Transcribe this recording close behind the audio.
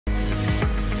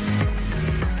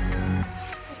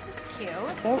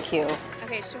So cute.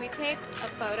 Okay, should we take a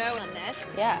photo on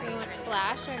this? Yeah. We want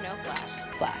flash or no flash?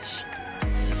 Flash.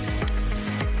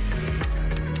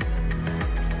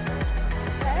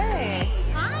 Hey.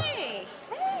 Hi.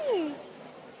 Hey.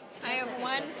 I have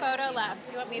one photo left.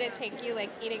 Do you want me to take you like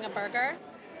eating a burger?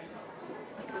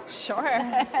 Sure.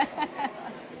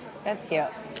 That's cute.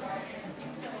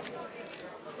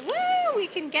 Woo! We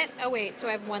can get. Oh wait, do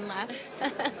I have one left?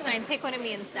 Fine, take one of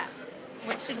me instead.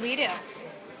 What should we do?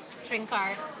 Drink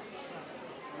card.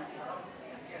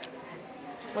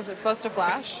 Was it supposed to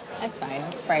flash? That's fine.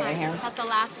 It's bright in here. Is that the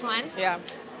last one? Yeah.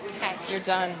 Okay. You're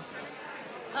done.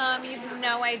 You have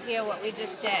no idea what we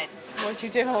just did. What'd you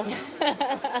do?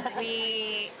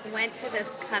 We went to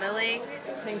this cuddling.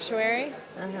 Sanctuary?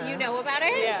 You know about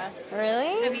it? Yeah.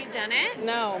 Really? Have you done it?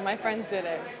 No, my friends did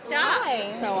it. Stop. Why?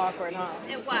 So awkward, huh?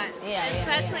 It was. Yeah,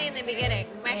 Especially in the beginning.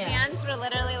 My hands were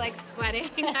literally like sweating.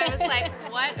 I was like,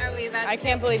 what are we about to I do?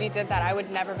 can't believe you did that. I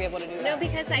would never be able to do No, that.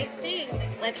 because I think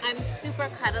like I'm super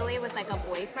cuddly with like a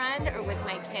boyfriend or with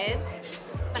my kids.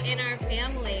 But in our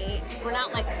family, we're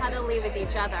not like cuddly with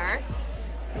each other.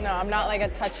 No, I'm not like a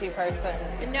touchy person.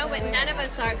 No, but none of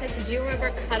us are. Because do you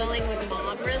remember cuddling with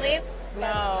mom really?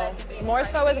 No, more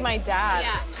so with my dad.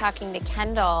 Yeah. Talking to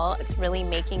Kendall, it's really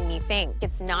making me think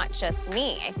it's not just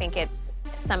me. I think it's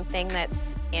something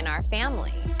that's in our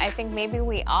family. I think maybe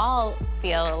we all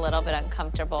feel a little bit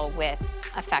uncomfortable with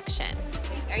affection.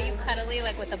 Are you cuddly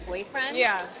like with a boyfriend?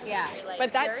 Yeah. Yeah.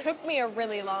 But that took me a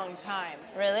really long time.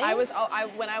 Really?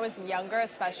 When I was younger,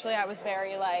 especially, I was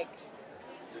very like,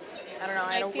 I don't know.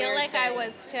 I had a I feel weird like thing. I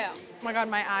was too. Oh my God,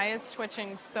 my eye is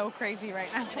twitching so crazy right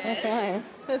now. Which one?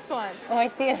 This one. Oh, I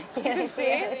see it. I see it. I You see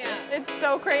see? it. Yeah. It's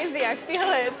so crazy. I feel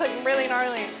it. It's like really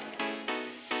gnarly.